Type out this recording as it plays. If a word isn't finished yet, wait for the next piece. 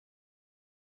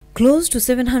Close to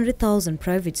 700,000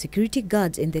 private security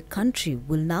guards in the country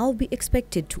will now be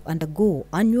expected to undergo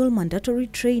annual mandatory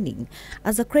training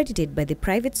as accredited by the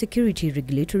Private Security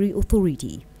Regulatory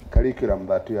Authority. Curriculum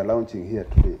that we are launching here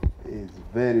today is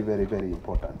very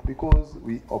important because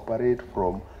we operate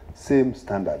from same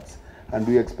standards, and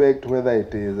we expect whether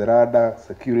it is RADA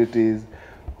Securities,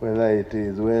 whether it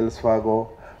is Wells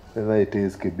Fargo, whether it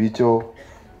is KBC,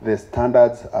 the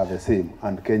standards are the same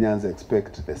and Kenyans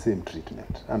expect the same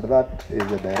treatment, and that is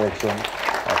the direction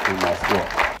that we must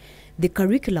go. The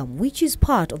curriculum, which is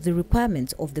part of the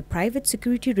requirements of the Private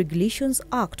Security Regulations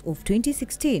Act of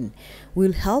 2016,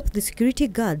 will help the security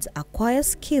guards acquire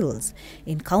skills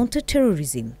in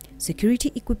counter-terrorism,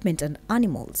 security equipment and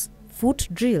animals, foot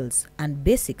drills, and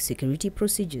basic security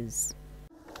procedures.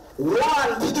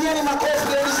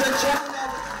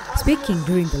 Speaking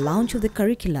during the launch of the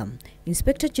curriculum,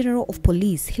 Inspector General of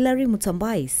Police Hilary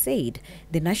Mutyambai said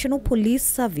the National Police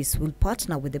Service will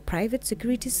partner with the private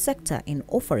security sector in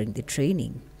offering the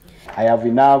training. I have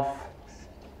enough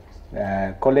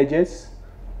colleges,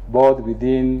 both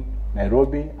within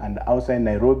Nairobi and outside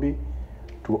Nairobi,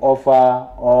 to offer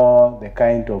all the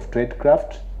kind of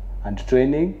tradecraft and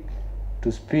training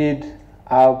to speed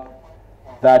up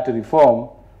that reform,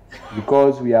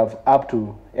 because we have up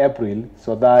to April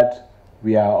so that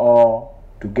we are all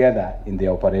together in the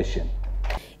operation.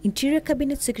 Interior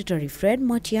Cabinet Secretary Fred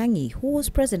Matiang'i, who was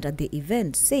present at the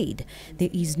event, said there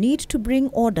is need to bring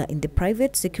order in the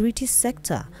private security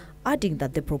sector, adding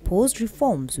that the proposed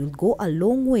reforms will go a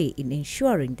long way in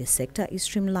ensuring the sector is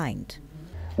streamlined.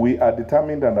 We are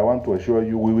determined, and I want to assure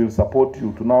you we will support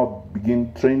you to now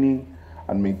begin training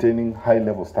and maintaining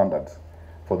high-level standards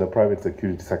for the private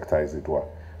security sector, as it were,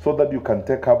 so that you can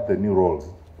take up the new roles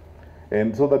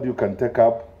and so that you can take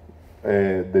up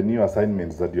the new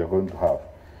assignments that you are going to have.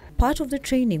 Part of the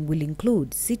training will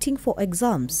include sitting for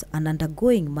exams and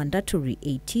undergoing mandatory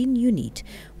 18 unit,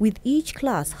 with each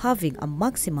class having a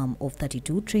maximum of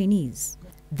 32 trainees.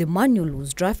 The manual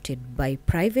was drafted by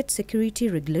Private Security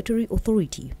Regulatory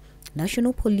Authority,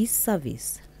 National Police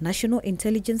Service, National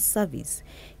Intelligence Service,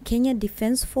 Kenya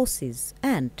Defence Forces,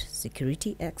 and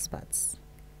security experts.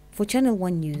 For Channel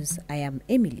 1 News, I am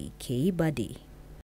Emily K. Bade.